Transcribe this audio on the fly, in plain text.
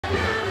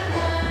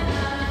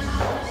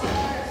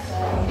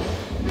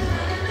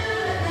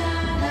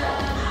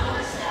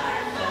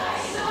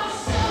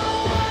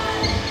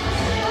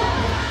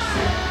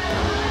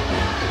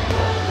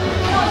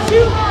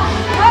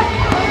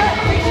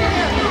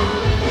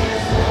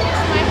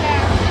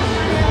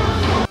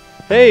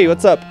Hey,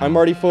 what's up? I'm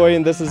Marty Foy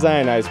and this is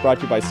Zionized, brought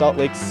to you by Salt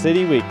Lake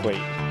City Weekly.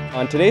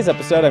 On today's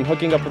episode, I'm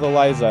hooking up with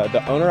Eliza,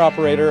 the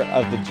owner-operator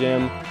of the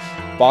gym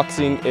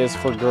Boxing is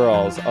for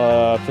Girls,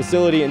 a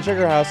facility in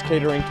Sugar House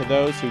catering to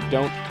those who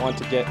don't want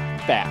to get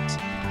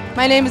fat.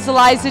 My name is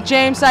Eliza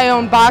James. I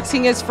own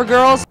Boxing is for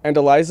Girls. And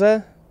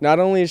Eliza, not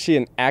only is she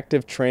an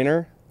active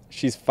trainer,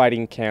 she's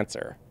fighting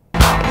cancer.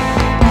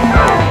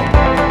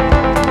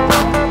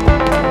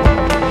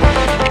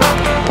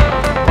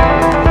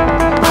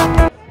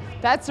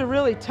 That's a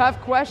really tough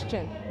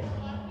question.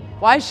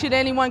 Why should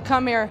anyone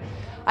come here?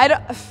 I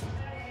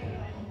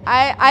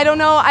don't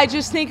know. I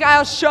just think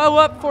I'll show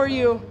up for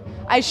you.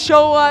 I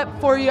show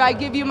up for you. I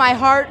give you my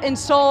heart and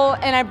soul,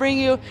 and I bring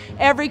you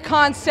every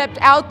concept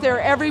out there,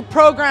 every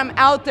program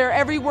out there,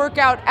 every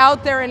workout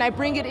out there, and I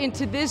bring it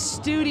into this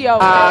studio.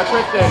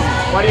 Kristen,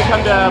 why do you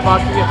come to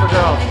Boxing is for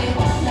Girls?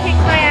 Kick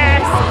my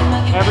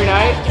ass. Every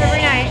night?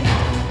 Every night.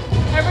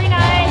 Every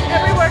night.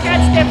 Every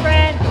workout's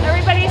different.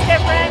 Everybody's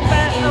different,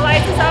 but the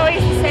life is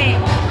always the same.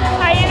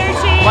 High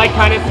energy. Like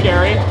kind of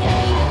scary?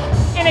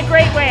 In a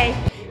great way.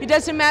 It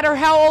doesn't matter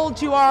how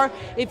old you are.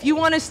 If you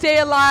want to stay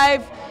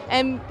alive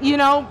and,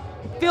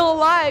 feel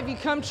alive, you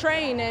come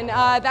train, and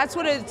that's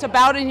what it's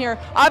about in here.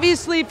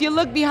 Obviously, if you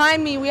look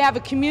behind me, we have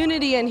a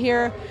community in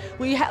here.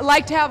 We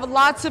like to have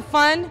lots of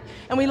fun,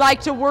 and we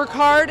like to work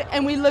hard,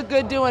 and we look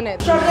good doing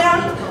it. Throw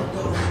down.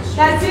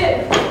 That's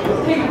it.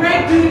 Take a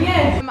break, do it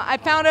again. I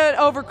found out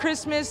over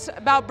Christmas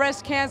about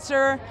breast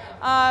cancer.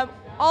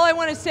 All I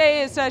want to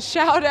say is a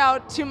shout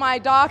out to my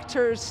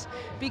doctors,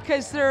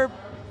 because they're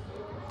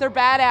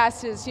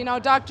badasses.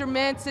 Dr.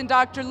 Mintz and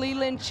Dr.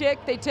 Leland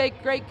Chick, they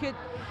take great good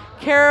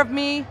care of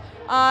me.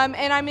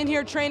 And I'm in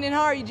here training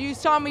hard. You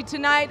saw me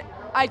tonight.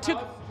 How's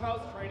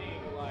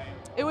training like?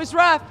 It was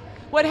rough.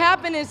 What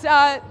happened is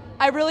I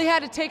really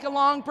had to take a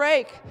long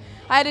break.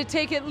 I had to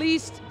take at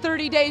least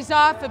 30 days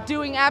off of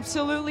doing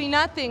absolutely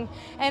nothing.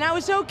 And I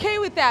was okay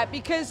with that,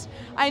 because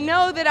I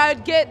know that I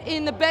would get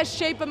in the best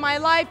shape of my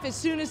life as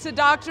soon as the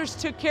doctors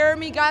took care of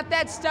me, got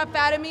that stuff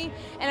out of me,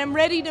 and I'm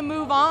ready to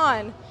move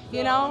on,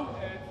 It's about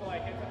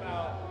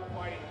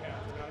fighting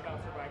cancer, not about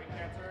surviving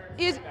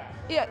cancer?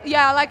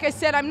 Yeah, like I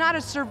said, I'm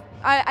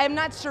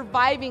not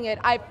surviving it.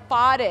 I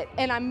fought it,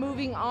 and I'm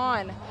moving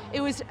on.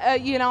 It was,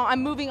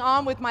 I'm moving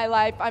on with my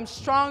life. I'm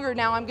stronger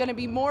now. I'm going to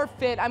be more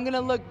fit. I'm going to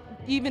look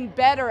even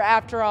better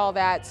after all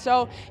that.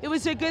 So it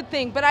was a good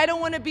thing, but I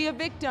don't want to be a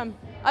victim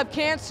of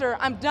cancer.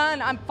 I'm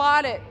done. I'm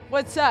fought it.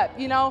 What's up?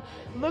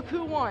 Look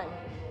who won.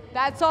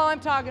 That's all I'm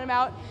talking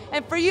about.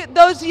 And for you,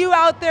 those of you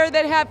out there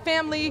that have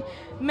family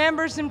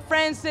members and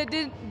friends that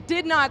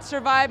did not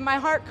survive, my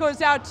heart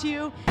goes out to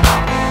you.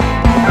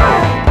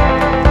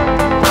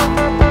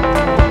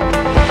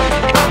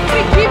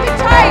 Keep it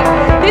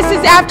tight. This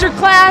is after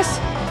class.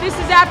 This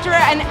is after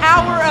an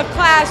hour of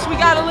class. We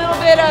got a little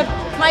bit of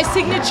my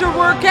signature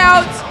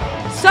workouts.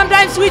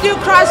 Sometimes we do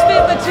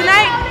CrossFit, but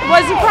tonight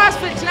wasn't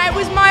CrossFit. Tonight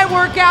was my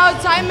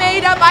workouts. I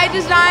made up, I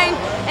designed,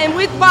 and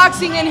with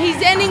boxing, and he's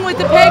ending with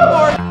the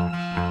pegboard.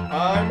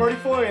 I'm Marty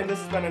Foy, and this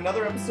has been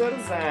another episode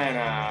of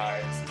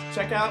Zionized.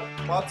 Check out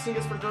Boxing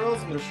is for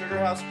Girls in their Sugar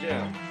House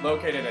gym,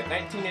 located at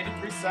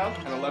 1983 South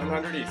and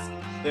 1100 East.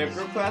 They have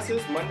group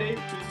classes Monday,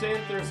 Tuesday,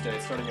 and Thursday,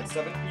 starting at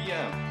 7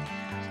 p.m.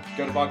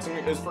 Go to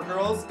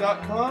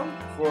boxingisforgirls.com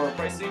for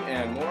pricing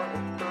and more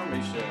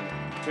information.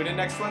 Tune in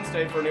next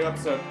Wednesday for a new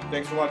episode.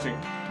 Thanks for watching.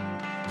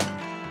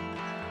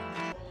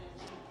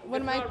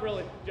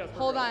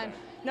 Hold on.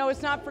 No,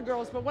 it's not for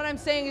girls, but what I'm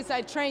saying is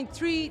I trained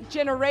 3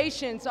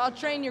 generations. I'll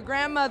train your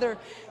grandmother,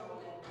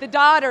 the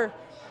daughter,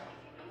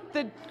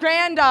 the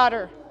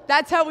granddaughter.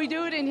 That's how we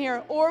do it in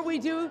here. Or we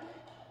do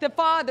the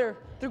father,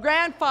 the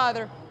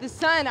grandfather, the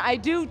son. I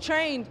do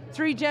train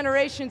 3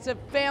 generations of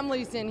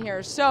families in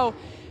here. So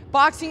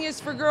Boxing is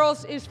for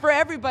Girls is for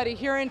everybody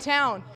here in town.